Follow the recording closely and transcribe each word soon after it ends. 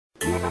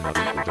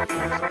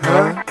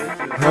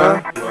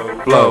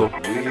Flow.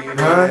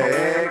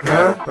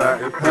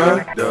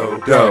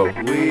 Dough.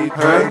 We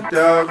drink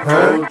dog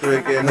hole,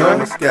 drinking on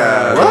the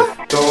sky.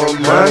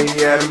 Throwing money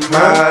at the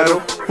model,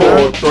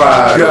 full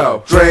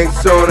throttle.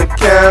 Drinks on the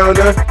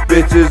counter,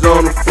 bitches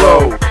on the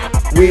floor.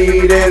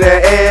 Weed in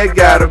the air,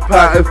 got a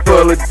pocket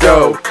full of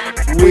dough.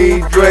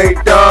 We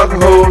drink dog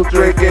hole,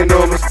 drinking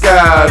on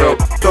Moscato.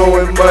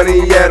 Throwing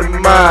money at a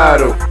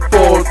model,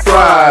 full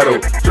throttle.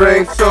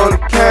 Drinks on the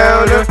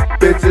counter,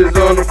 bitches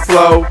on the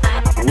floor.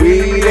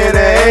 Weed in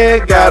the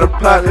air, got a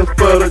pocket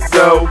full of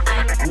dough.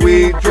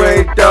 We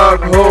drink dog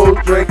hole,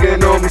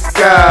 drinking on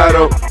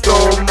Moscato.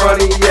 Throwing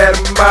money at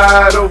a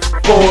model,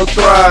 full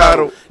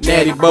throttle.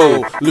 Natty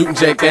Bow, looting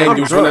Jack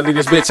Daniels. When I leave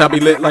this bitch, I'll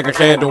be lit like a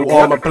candle.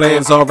 All my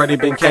plans already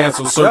been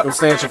canceled.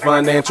 Circumstantial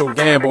financial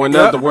gamble. In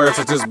other words,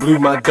 I just blew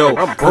my dough.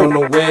 I don't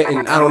know where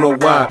and I don't know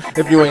why.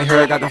 If you ain't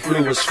heard, got the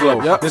fluids flow.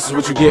 This is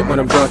what you get when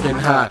I'm drunk and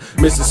high.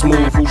 Mr.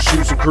 Smooth, who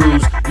shoots and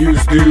cruise.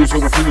 Use dudes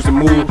who refuse to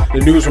move. The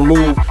news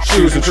remove.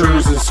 Shoes and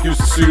trues, an excuse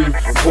to sue.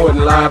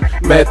 Reporting live,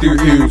 Matthew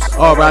Hughes.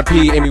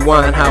 R.I.P. Amy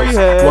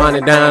Winehouse.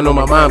 Winding down on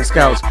my mom's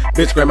couch.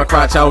 Bitch, grab my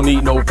crotch, I don't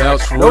need no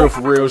vouch. For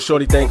real,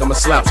 shorty think I'm a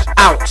slouch.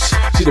 Ouch!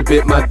 She done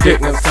bit my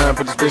dick, now it's time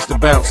for this bitch to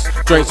bounce.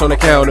 Drinks on the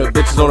counter,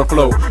 bitches on the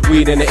floor.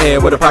 Weed in the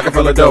air with a pocket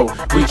full of dough.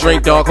 We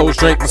drink dog hoes,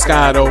 drink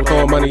Moscato.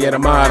 Throwing money at a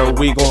model.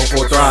 We going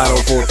full throttle,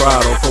 full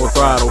throttle, full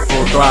throttle,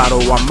 full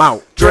throttle. I'm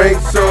out.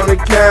 Drinks on the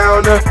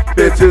counter,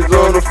 bitches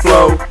on the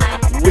floor.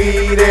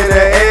 Weed in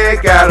the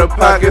air, got a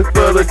pocket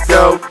full of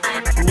dough.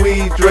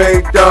 We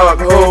drink dog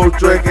hole,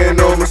 drinking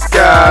on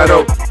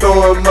Moscato.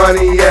 Throwing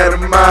money at a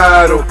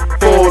model,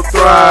 full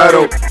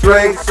throttle.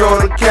 Drinks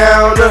on the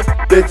counter,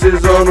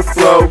 bitches on the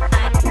floor.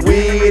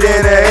 Weed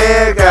in the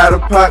air, got a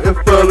pocket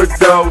full of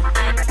dough.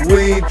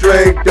 We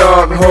drink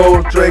dog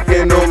hole,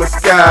 drinking on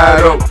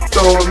Moscato.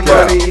 Throwing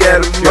money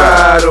at a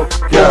model,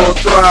 full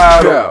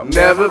throttle.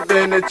 Never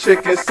been a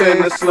chicken,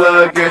 send a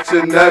slug at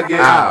your nugget.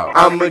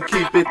 I'ma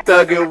keep it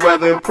thuggin',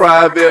 whether in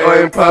private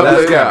or in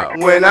public.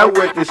 When I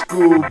went to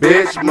school,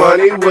 bitch,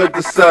 money was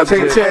the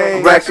subject.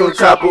 Racks on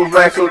top of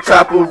racks on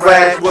top of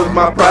racks was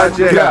my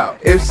project.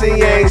 If she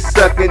ain't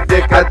sucking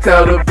dick, I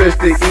tell the bitch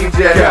to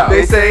eject.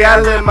 They say I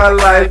live my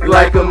life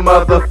like a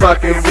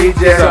motherfucking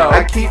reject.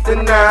 I keep the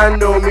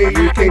 9 on me,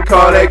 you can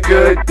call that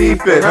good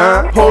defense.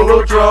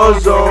 Polo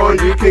drawers on,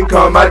 you can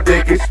call my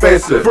dick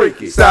expensive.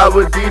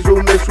 Sour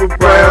diesel mixed with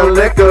brown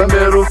liquor.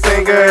 Middle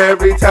finger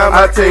every time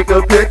I take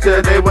a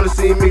picture. They wanna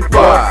see me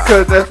fall,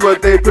 cause that's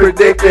what they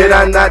predicted.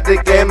 I knocked the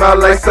game out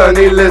like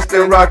Sonny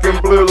Liston. Rockin'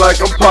 blue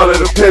like I'm part of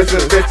the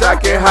Pistons. Bitch, I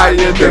get higher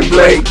than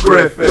Blake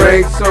Griffin.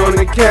 Drinks on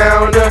the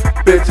counter,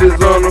 bitches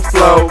on the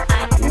floor.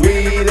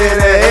 Weed in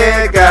the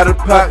air, got a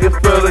pocket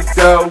full of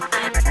dough.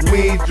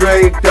 We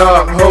drink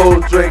dog hole,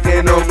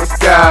 drinking on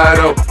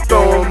Moscato.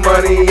 Throwing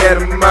money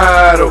at a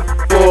model,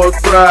 full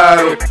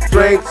throttle.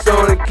 Drinks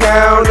on the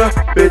counter,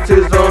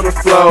 bitches on the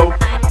floor.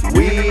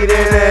 Weed in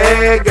the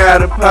air,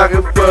 got a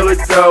pocket full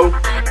of dough.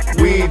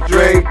 We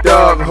drink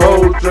dog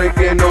hole,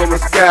 drinking on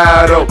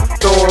Moscato.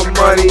 Throwing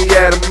money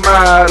at a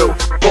model,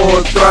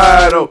 full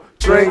throttle.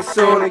 Drinks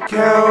on the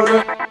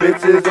counter,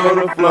 bitches on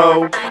the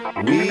floor.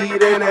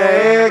 Weed in the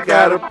air,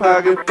 got a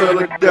pocket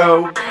full of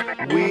dough.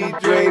 We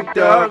drink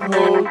dog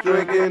hole,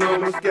 drinking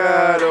on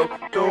Moscato.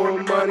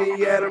 Throwing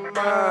money at a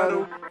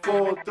model,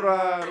 full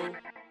throttle.